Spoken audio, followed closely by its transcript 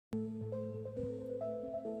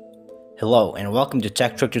Hello and welcome to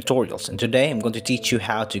Tech Trick Tutorials, and today I'm going to teach you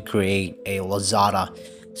how to create a Lazada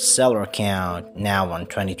seller account now on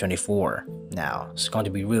 2024. Now it's going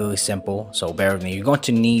to be really simple, so bear with me. You're going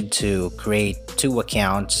to need to create two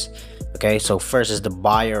accounts. Okay, so first is the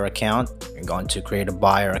buyer account. You're going to create a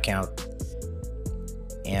buyer account,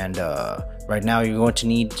 and right now you're going to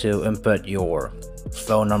need to input your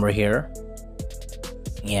phone number here,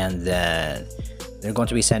 and then they're going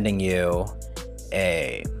to be sending you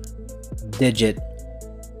a digit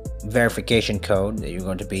verification code that you're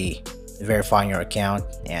going to be verifying your account.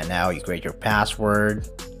 And now you create your password.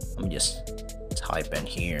 Let me just type in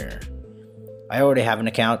here. I already have an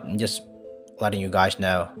account. I'm just letting you guys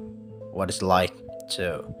know what it's like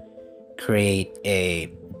to create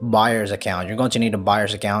a buyer's account. You're going to need a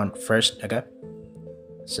buyer's account first. Okay,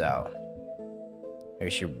 so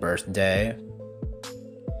here's your birthday.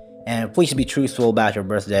 And please be truthful about your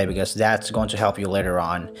birthday, because that's going to help you later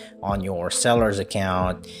on your seller's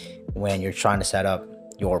account when you're trying to set up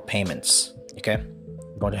your payments. Okay,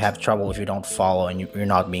 you're going to have trouble if you don't follow and you're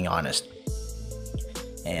not being honest.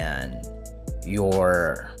 And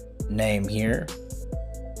your name here,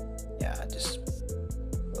 yeah,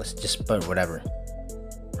 let's just put whatever,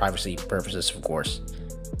 privacy purposes of course.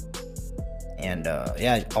 And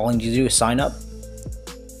yeah, all you need to do is sign up,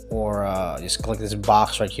 or just click this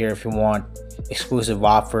box right here if you want exclusive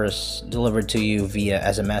offers delivered to you via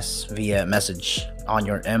SMS, via message on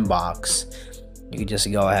your inbox. You can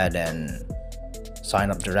just go ahead and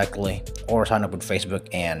sign up directly, or sign up with Facebook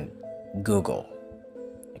and Google.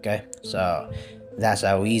 Okay, so that's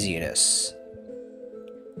how easy it is.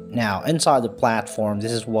 Now inside the platform,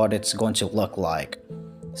 this is what it's going to look like.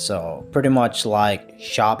 So pretty much like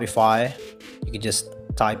Shopify. You can just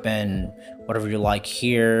type in whatever you like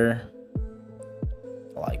here,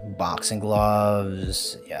 like boxing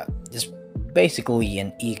gloves. Yeah, just basically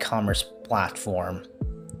an e-commerce platform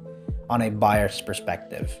on a buyer's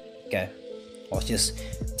perspective. Okay, let's just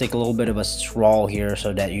take a little bit of a stroll here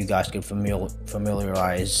so that you guys can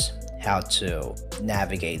familiarize how to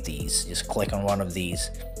navigate these. Just click on one of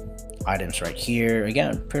these items right here.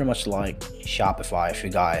 Again, pretty much like Shopify. If you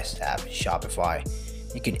guys have Shopify,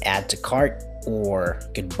 you could add to cart or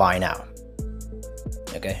you could buy now.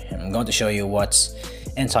 Okay, and I'm going to show you what's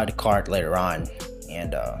inside the cart later on.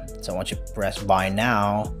 And so once you press buy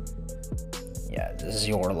now, yeah, this is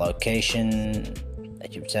your location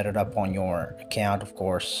that you've set it up on your account. Of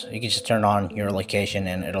course, you can just turn on your location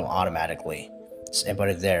and it'll automatically input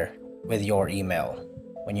it there with your email.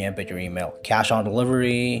 When you input your email, cash on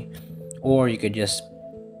delivery, or you could just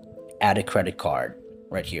add a credit card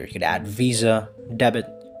right here. You could add Visa, debit,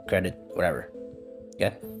 credit, whatever.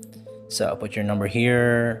 Okay, so put your number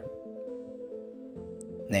here,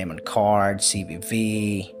 name on card,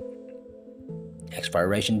 CVV,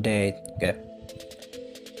 expiration date. Okay,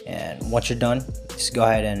 and once you're done, just go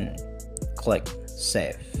ahead and click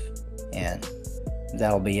save, and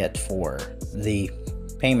that'll be it for the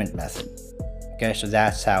payment method. Okay, so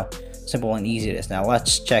that's how simple and easy it is. Now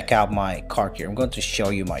let's check out my cart here. I'm going to show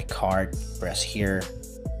you my cart. Press here,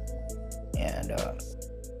 and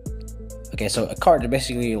okay, so a cart is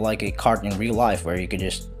basically like a cart in real life, where you could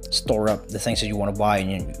just store up the things that you want to buy and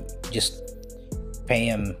you just pay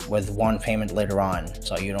them with one payment later on,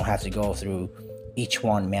 so you don't have to go through each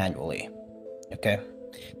one manually. Okay,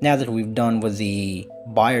 now that we've done with the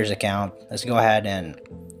buyer's account, let's go ahead and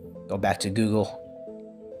go back to Google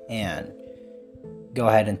and go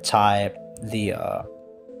ahead and type the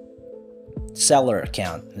seller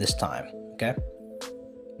account this time. Okay,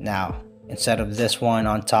 now instead of this one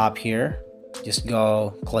on top here, just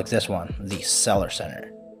go click this one, the seller center.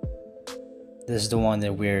 This is the one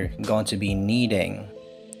that we're going to be needing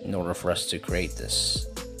in order for us to create this.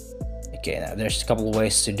 Okay, now there's a couple of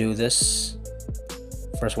ways to do this.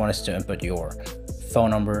 First one is to input your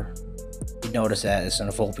phone number. You notice that it's in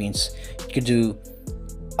the Philippines. You could do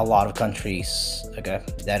a lot of countries, okay,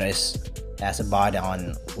 that has to buy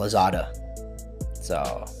on Lazada.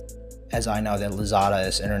 So as I know that Lazada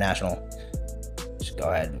is international, just go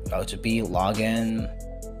ahead and go to B, log in.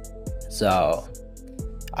 So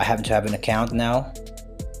I happen to have an account now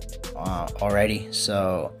already,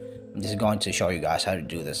 so I'm just going to show you guys how to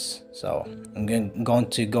do this. So I'm going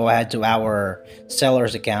to go ahead to our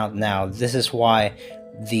seller's account. Now this is why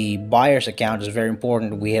the buyer's account is very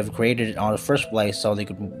important. We have created it on the first place so we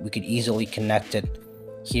could easily connect it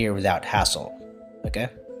here without hassle. Okay,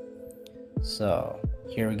 so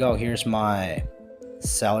here we go. Here's my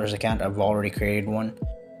seller's account. I've already created one.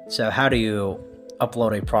 So how do you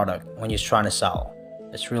upload a product when you're trying to sell?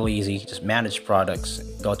 It's really easy. Just manage products,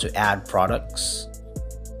 go to add products,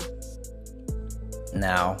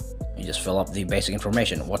 Now you just fill up the basic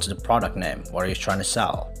information. What's the product name? What are you trying to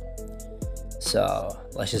sell? So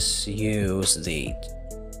let's just use the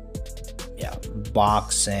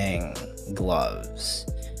boxing gloves.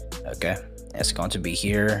 Okay, it's going to be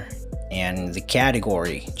here, and the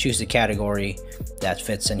category, choose the category that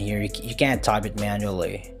fits in here. You can't type it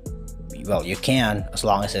manually. Well, you can, as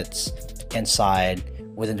long as it's inside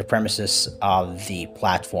within the premises of the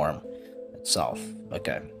platform itself.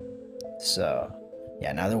 Okay, so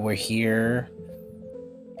yeah, now that we're here,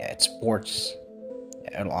 it's sports.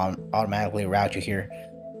 It'll automatically route you here.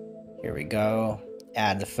 Here we go.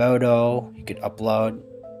 Add the photo. You could upload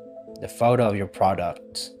the photo of your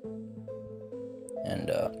product,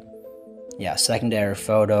 and secondary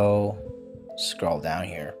photo. Scroll down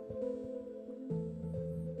here,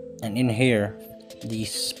 and in here, the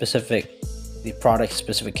product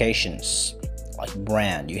specifications, like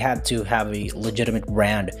brand. You have to have a legitimate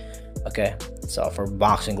brand. Okay, so for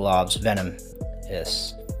boxing gloves, Venom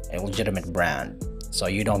is a legitimate brand, so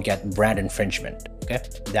you don't get brand infringement. Okay,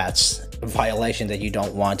 that's a violation that you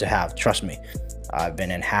don't want to have. Trust me, I've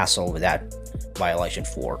been in hassle with that violation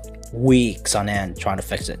for weeks on end trying to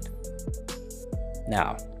fix it.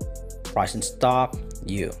 Now, price in stock,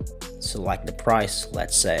 you select the price,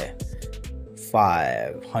 let's say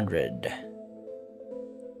 500,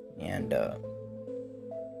 and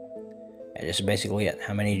just basically it.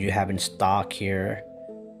 How many do you have in stock here?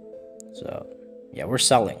 So yeah, we're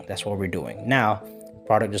selling, that's what we're doing. Now,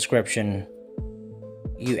 product description,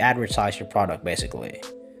 you advertise your product basically.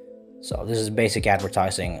 So this is basic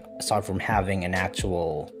advertising, aside from having an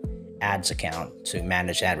actual ads account to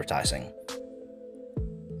manage advertising.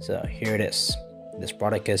 So here it is. This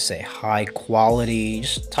product is a high quality,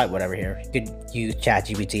 just type whatever here. You could use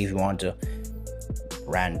ChatGPT if you want to.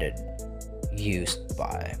 Branded, used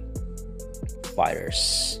by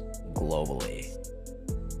fighters globally.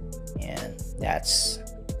 And that's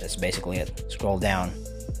basically it. Scroll down.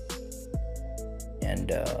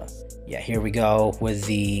 And here we go with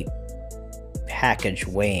the package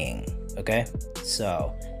weighing. Okay,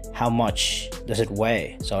 so how much does it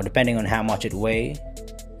weigh? So depending on how much it weighs,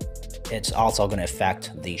 it's also going to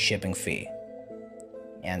affect the shipping fee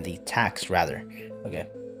and the tax rather. Okay,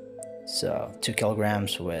 so 2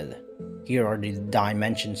 kilograms with, here are the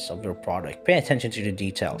dimensions of your product. Pay attention to the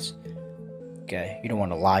details. Okay, you don't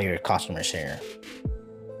want to lie to your customers here.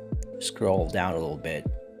 Scroll down a little bit.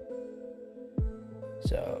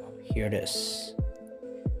 So here it is.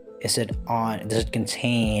 Is it on? Does it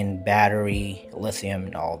contain battery, lithium,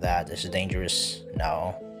 and all that? This is dangerous.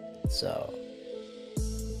 No. So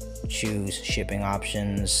choose shipping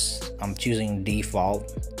options. I'm choosing default.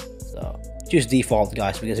 So choose default,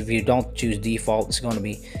 guys, because if you don't choose default, it's going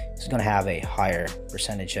to have a higher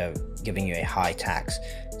percentage of giving you a high tax.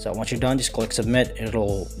 So once you're done, just click submit.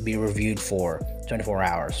 It'll be reviewed for 24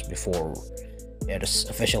 hours before it is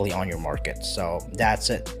officially on your market. So that's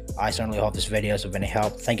it. I certainly hope this video has been a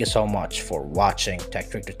help. Thank you so much for watching Tech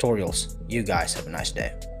Trick Tutorials. You guys have a nice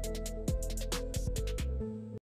day.